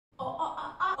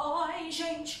Oi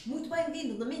gente, muito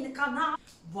bem-vindo no meu canal.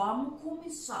 Vamos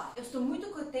começar. Eu estou muito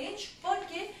contente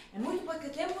porque é muito pouco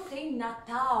tempo tem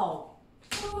Natal.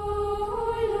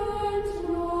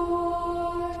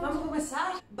 Vamos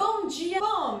começar? Bom dia,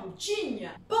 bom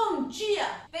dia, bom dia!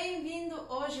 Bem-vindo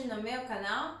hoje no meu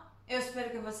canal. Eu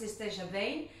espero que você esteja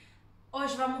bem.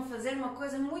 Hoje vamos fazer uma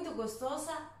coisa muito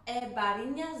gostosa, é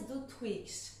barinhas do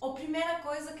Twix. A primeira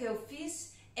coisa que eu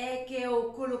fiz é que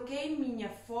eu coloquei minha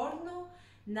forno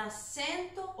na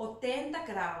 180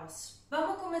 graus.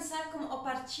 Vamos começar com a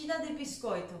partida de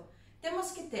biscoito.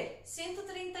 Temos que ter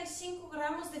 135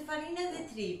 gramas de farinha de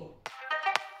trigo,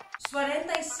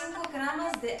 45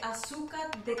 gramas de açúcar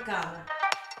de cana,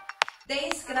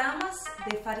 10 gramas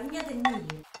de farinha de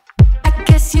milho.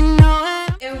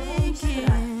 Eu vou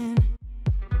misturar.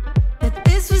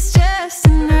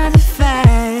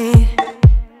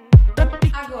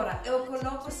 Agora eu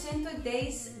coloco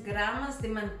 110 gramas de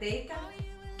manteiga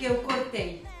que eu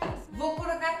cortei. Vou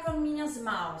colocar com minhas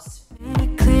mãos.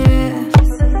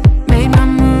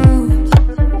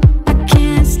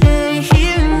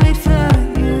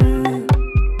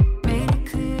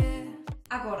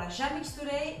 Agora já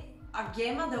misturei a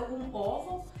gema de um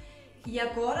ovo e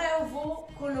agora eu vou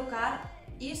colocar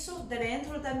isso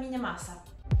dentro da minha massa.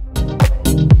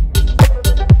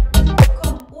 Com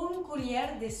uma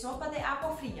colher de sopa de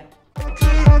água fria.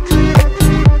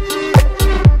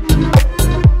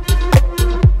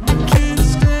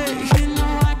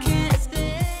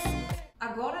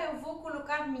 Agora eu vou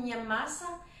colocar minha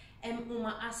massa em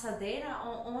uma assadeira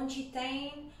onde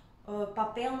tem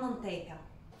papel manteiga.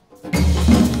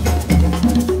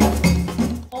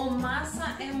 A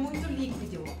massa é muito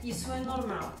líquido, isso é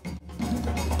normal.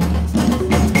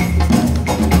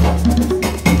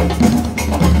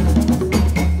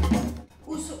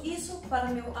 Uso isso para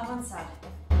me avançar.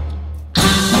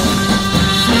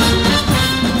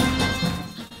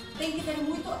 Tem que ter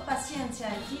muita paciência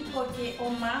aqui porque a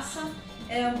massa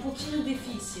é um pouquinho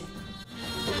difícil.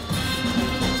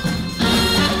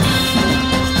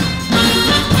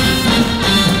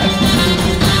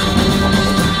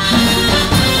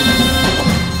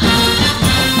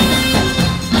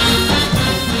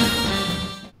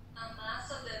 A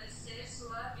massa deve ser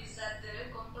suavizada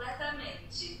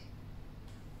completamente.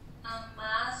 A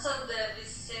massa deve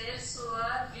ser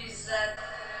suavizada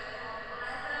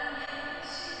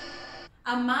completamente.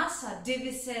 A massa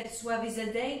deve ser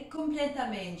suavizada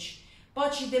completamente.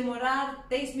 Pode demorar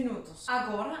 10 minutos.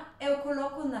 Agora eu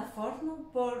coloco na forno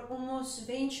por uns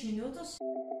 20 minutos.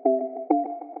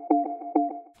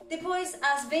 Depois,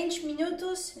 às 20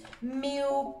 minutos,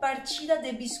 meu partida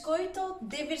de biscoito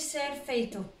deve ser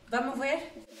feito. Vamos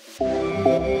ver?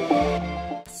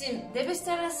 Sim, deve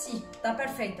estar assim. Tá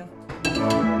perfeito.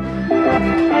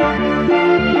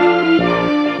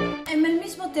 Ao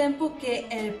mesmo tempo que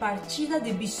a partida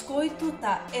de biscoito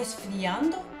está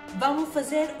esfriando, vamos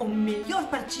fazer a melhor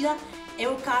partida, é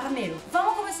o caramelo.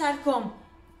 Vamos começar com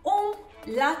uma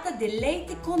lata de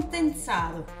leite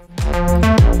condensado.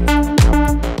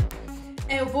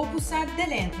 Eu vou puxar de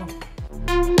dentro.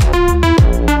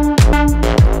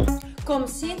 Com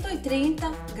 130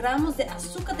 gramas de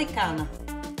açúcar de cana.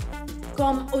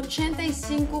 Com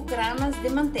 85 gramas de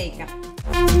manteiga.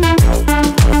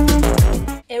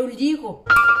 Eu ligo.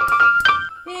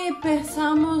 E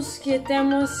pensamos que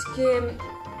temos que...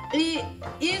 E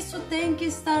isso tem que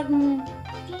estar tudo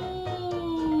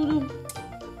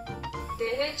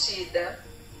Derretida.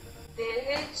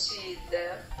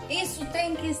 Derretida. Isso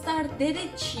tem que estar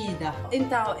derretida.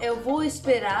 Então eu vou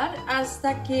esperar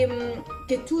até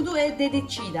que tudo é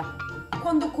derretida.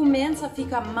 Quando começa a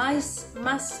ficar mais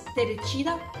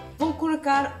derretida, vou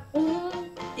colocar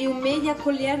 1,5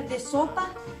 colher de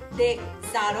sopa de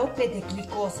xarope de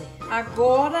glicose.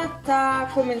 Agora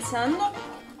tá começando.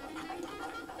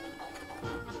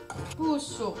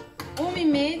 Puxo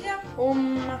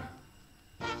 1,5,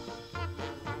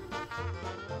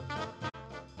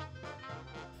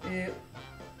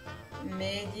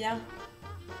 média,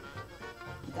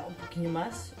 dá um pouquinho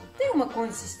mais. Tem uma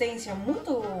consistência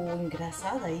muito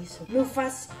engraçada isso. Me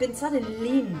faz pensar em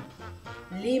lima.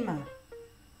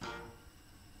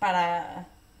 Para,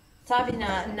 sabe,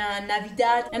 na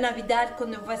Navidade,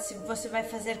 quando você vai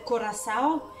fazer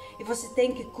coração e você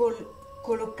tem que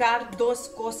colocar duas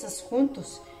coisas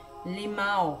juntos,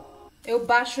 limão. Eu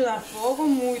baixo no fogo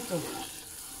muito,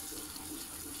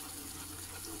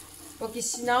 porque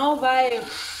senão vai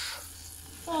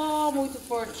muito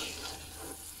forte.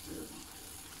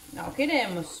 Não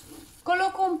queremos.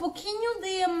 Coloco um pouquinho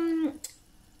de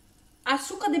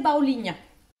açúcar de baunilha.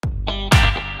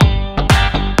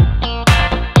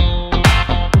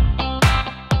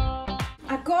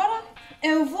 Agora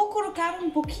colocar um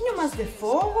pouquinho mais de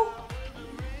fogo,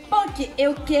 porque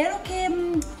eu quero que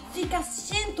fica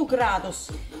 100 graus,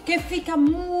 que fica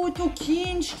muito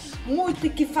quente, muito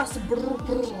que faz brrr,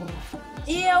 brrr.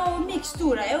 E eu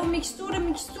mistura,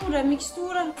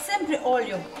 sempre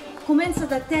olho. Começa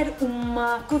a ter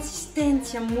uma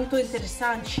consistência muito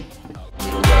interessante.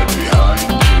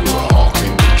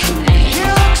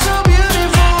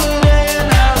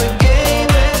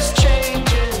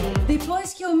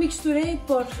 Depois que eu misturei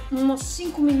por uns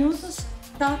 5 minutos,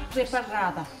 está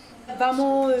preparada.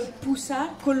 Vamos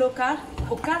colocar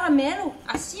o caramelo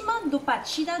acima do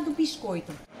partida do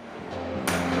biscoito.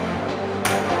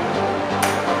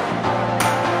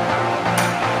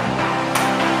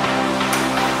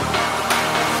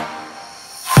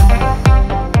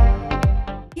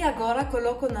 E agora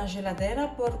coloco na geladeira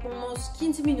por uns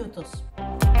 15 minutos.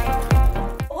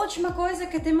 Última coisa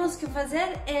que temos que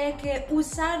fazer é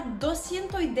usar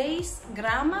 210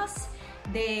 gramas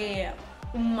de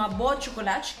uma boa de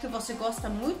chocolate que você gosta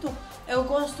muito. Eu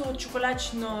gosto de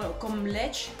chocolate com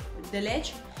leite,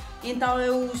 então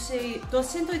eu usei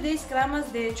 210 gramas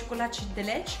de chocolate de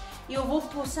leite e eu vou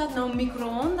pôr no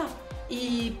micro-ondas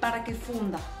e para que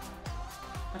funda.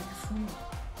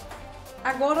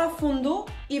 Agora fundou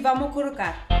e vamos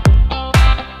colocar.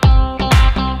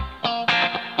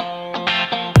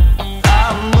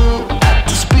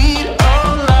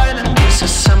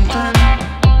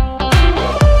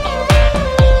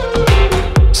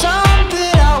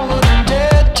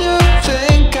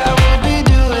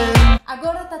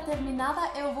 Agora está terminada,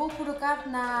 eu vou colocar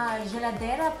na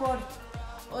geladeira por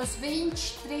uns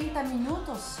 20, 30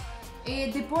 minutos e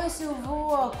depois eu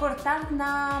vou cortar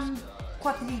na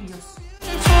quadrilhos.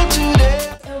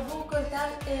 Eu vou cortar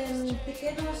em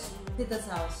pequenos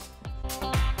pedaços.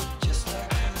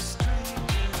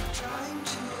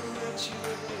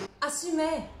 Assim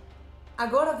é.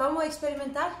 Agora vamos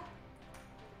experimentar.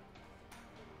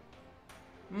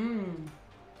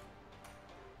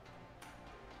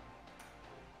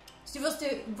 Se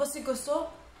você gostou,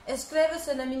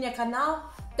 inscreva-se no meu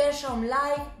canal, deixa um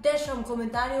like, deixa um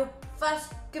comentário, faz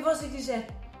o que você quiser.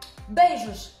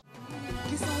 Beijos!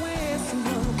 Que som é esse,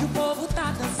 mano, que o povo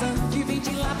tá dançando, que vem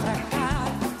de lá pra cá?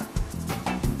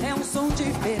 É um som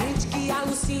diferente que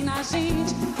alucina a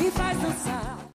gente e faz dançar.